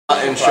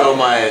And show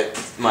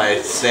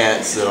my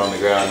stance on the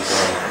ground, so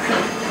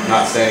I'm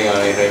not standing on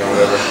anything or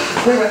whatever.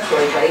 We're up for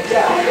it, buddy.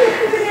 Get out.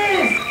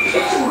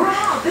 It's the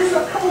ground. This is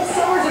a couple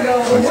summers ago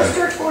when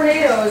Worcester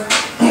tornadoes.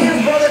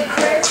 His brother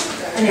Chris.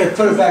 I'm gonna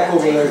put it back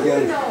over there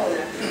again.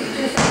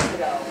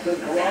 The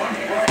garage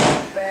was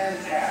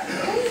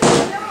fantastic.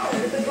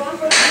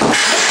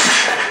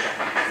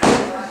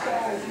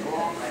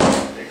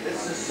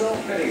 This is so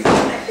fitting.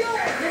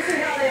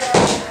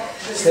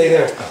 Stay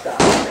there.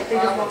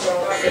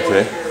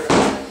 Okay.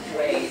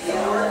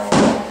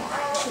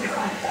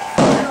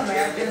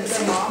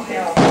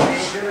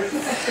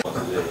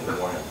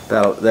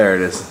 There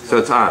it is. So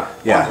it's on.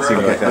 Yeah.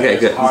 Okay,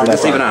 good.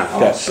 Let's leave it on.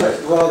 Okay.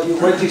 Well,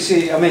 what do you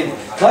see? I mean,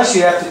 plus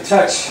you have to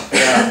touch.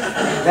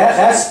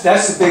 That's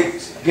the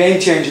big game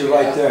changer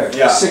right there.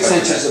 Yeah. 6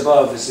 inches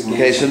above is the game.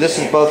 Okay, so this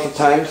is both the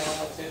times.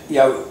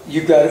 Yeah,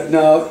 you got it.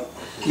 No.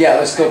 Yeah,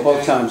 let's go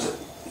both times.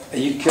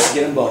 You can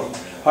get them both.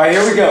 All right,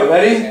 here we go.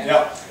 Ready?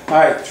 Yep. All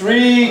right,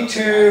 3,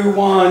 2,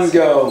 1,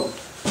 go.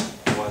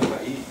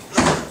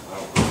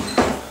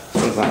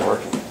 It's not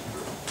working.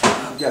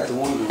 You got the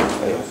one going.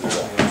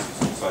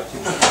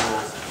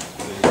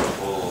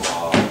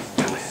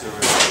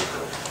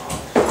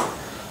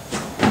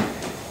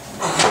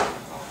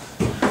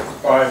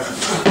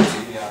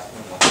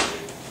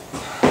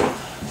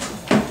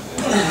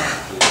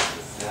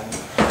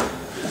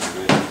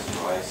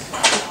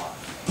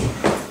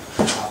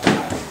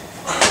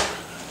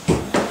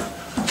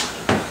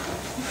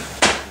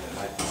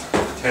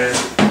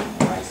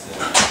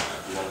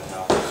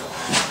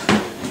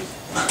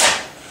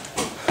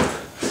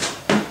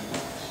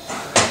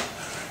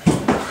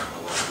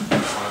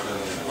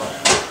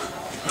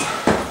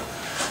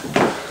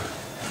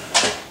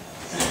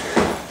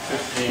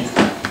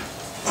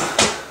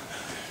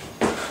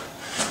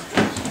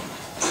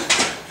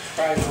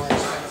 Probably more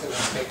expensive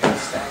than taking a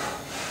stack.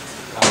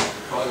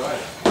 Probably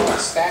right. A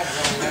stack's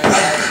only $9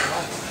 a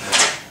month.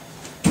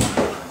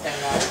 $10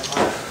 a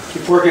month.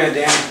 Keep working it,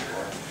 Dan.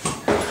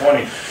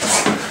 20.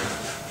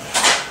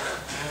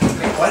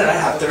 Why did I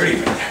have 30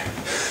 right there?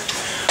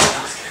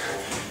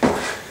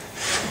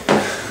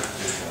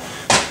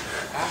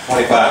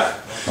 25.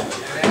 And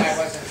then I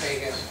wasn't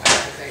taking,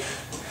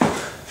 I'm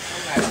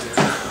not doing,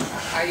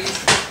 I used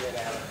to be good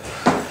at it.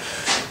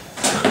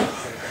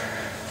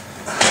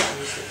 I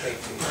used to take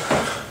the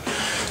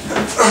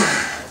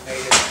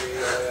omega-3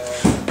 oil,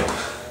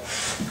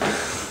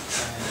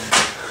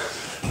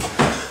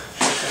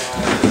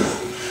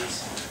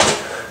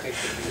 take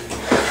the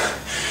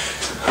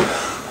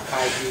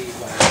high D,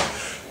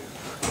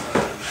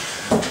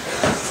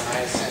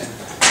 niacin,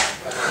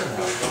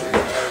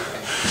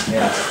 everything.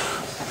 Yeah.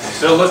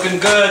 Still looking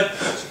good.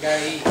 But you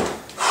gotta eat. You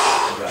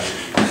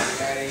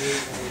gotta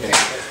eat when you take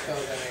those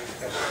pills.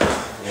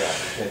 Yeah,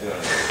 can't do it.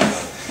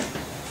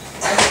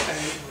 I've been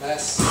eating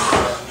less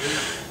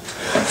meat.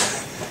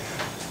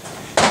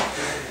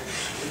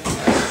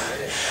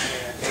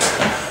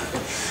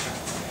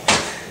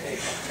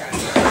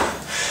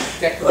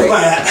 Look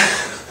at that.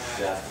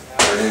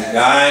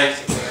 Guys.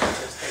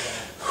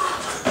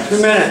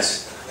 2 minutes.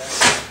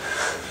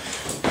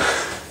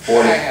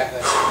 40. I have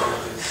that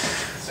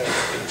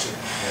certification.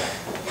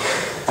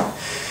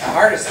 The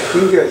hardest thing.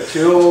 Looking good.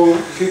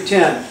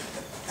 210.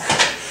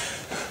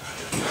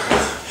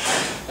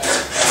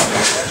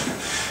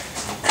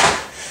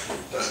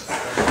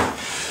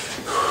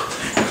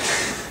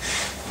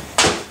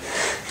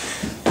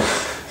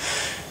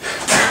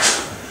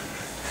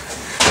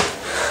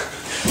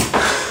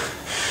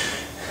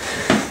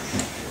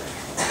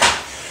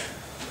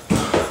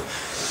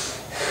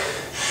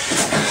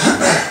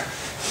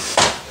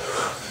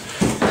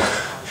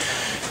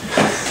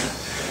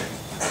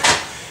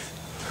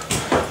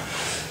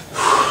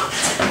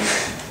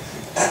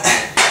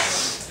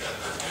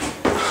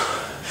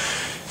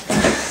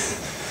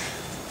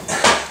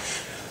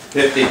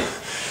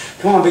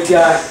 Come on, big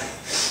guy.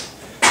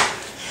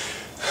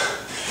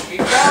 Keep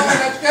going,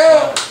 let's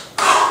go.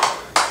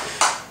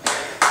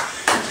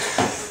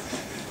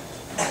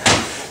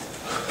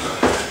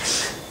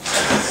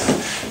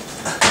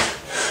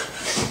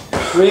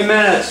 Three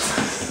minutes.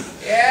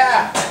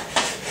 Yeah.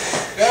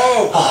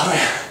 Go. Oh,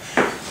 man.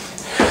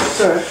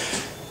 Sorry.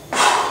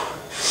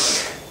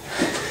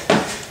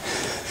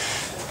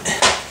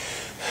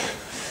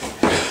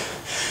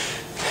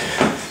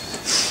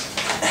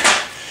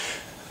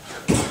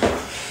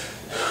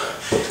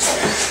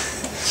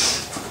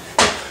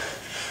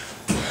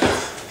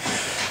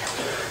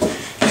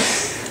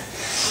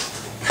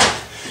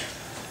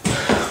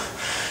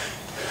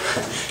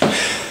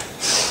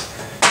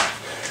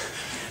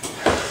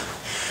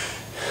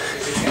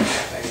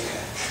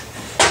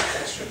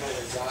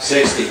 Vegetable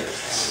 60.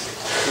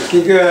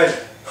 Looking good.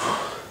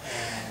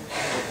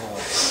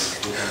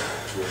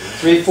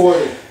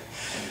 340.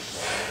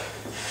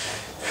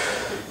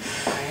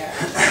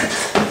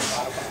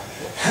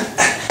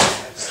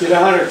 Let's get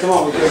 100. Come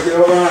on, we gotta get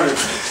over 100.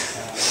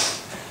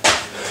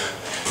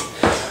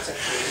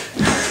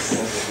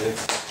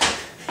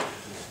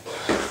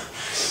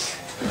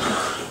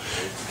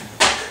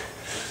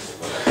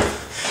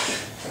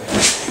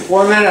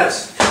 4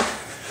 minutes.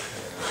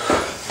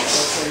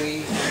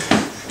 Hopefully,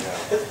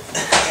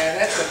 yeah,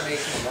 that's what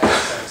makes me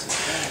laugh. That's the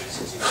thing,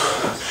 is you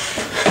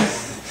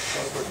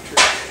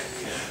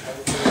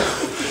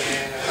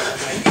and I'm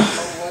like,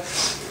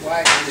 oh,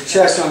 why? The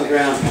chest on the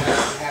ground.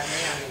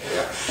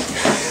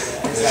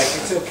 It's like,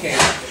 it's okay.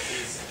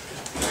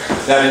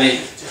 70.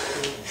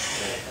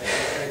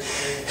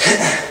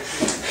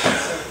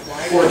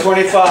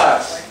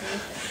 425.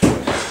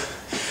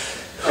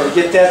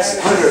 Get that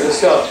 100.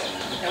 Let's go.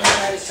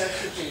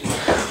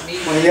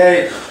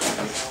 28.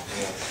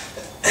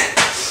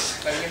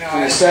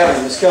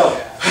 27. Let's go. I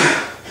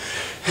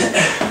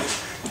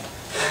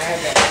had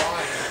that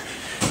wine.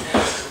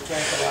 We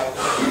drank a lot of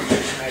wine.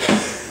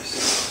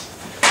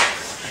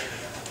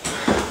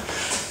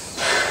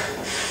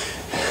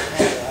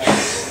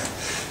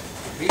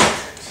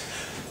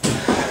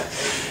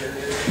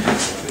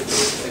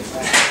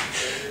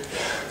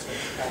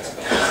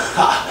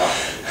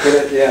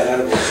 Yeah,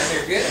 that'll work.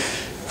 They're good.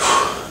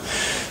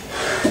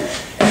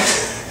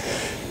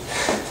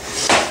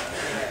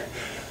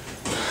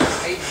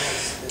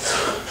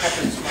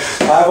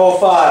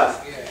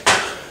 505.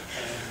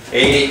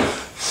 80.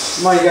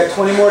 Come on, you got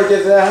 20 more to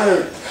get to that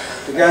 100.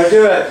 You gotta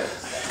do it.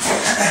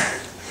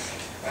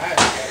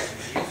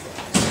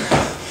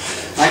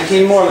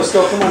 19 more. Let's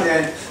go. Come on,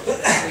 Dan.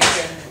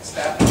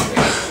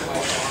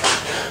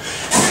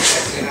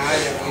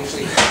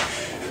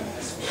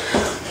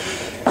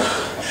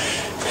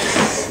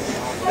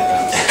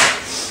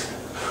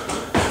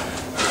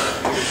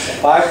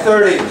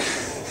 $530.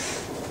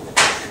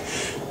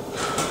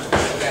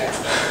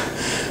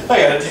 I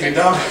gotta take a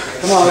dump.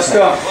 Come on, let's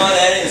go. Come on,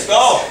 Eddie, let's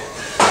go. You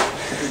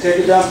can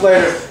take a dump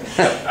later.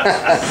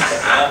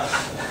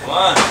 Come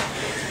on.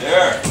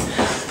 There.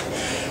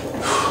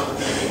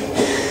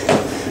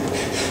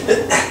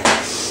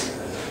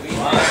 Come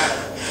on.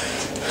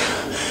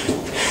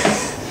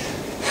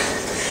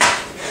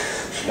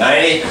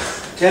 90.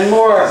 10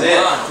 more. That's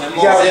it. 10 You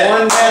more. got That's it. 1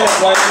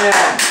 minute right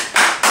now.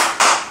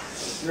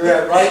 You're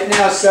at right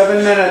now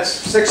 7 minutes,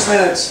 6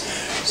 minutes,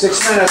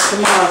 6 minutes.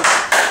 Come on.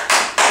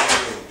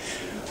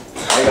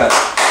 I got it.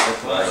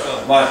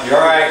 Come on, you're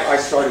alright. I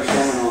started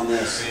filming on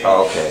this.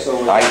 Oh, okay. So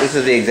Alright, this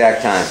is the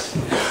exact time.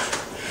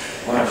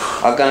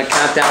 I'm gonna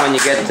count down when you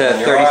get to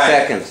 30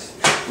 seconds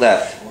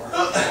left. 4.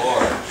 Come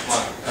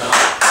on.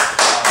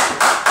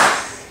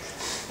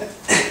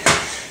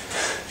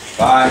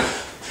 5.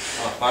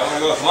 5 more to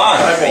go. Come on.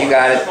 You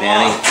got it,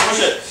 Danny.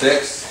 Push it.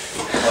 6.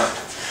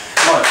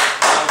 Come on.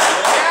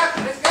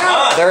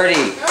 30,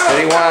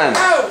 31,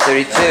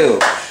 32,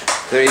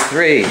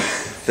 33,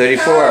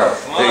 34,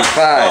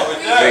 35,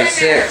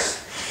 36,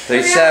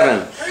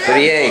 37,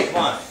 38,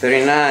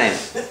 39,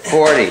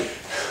 40,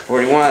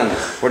 41,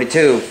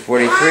 42,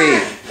 43,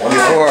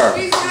 44,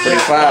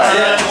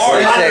 45,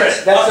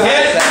 46, That's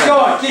it. Keep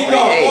going, keep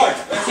going.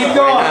 48, Keep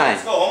going.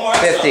 49,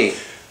 50,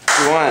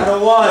 51,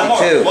 101.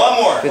 52, One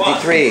more.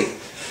 53,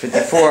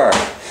 54,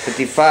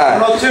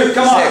 55, 102,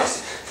 come on.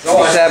 56,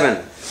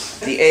 57,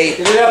 58,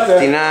 Get it up there.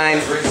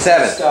 59,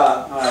 7.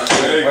 Stop. All right.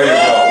 There you go.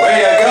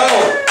 Way to go.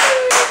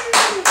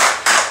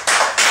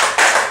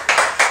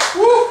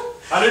 Woo.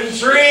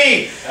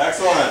 103.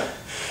 Excellent.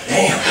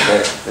 Damn.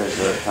 There's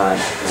the time.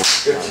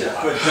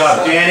 Good job,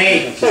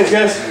 Danny. Hey,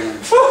 guys.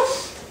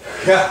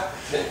 Yeah.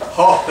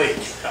 Holy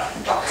cow.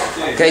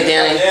 Okay,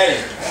 Danny.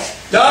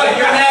 Doug,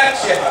 you're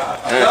next. I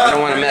don't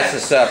want to mess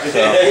this up,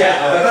 so.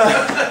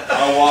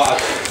 I'll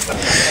watch.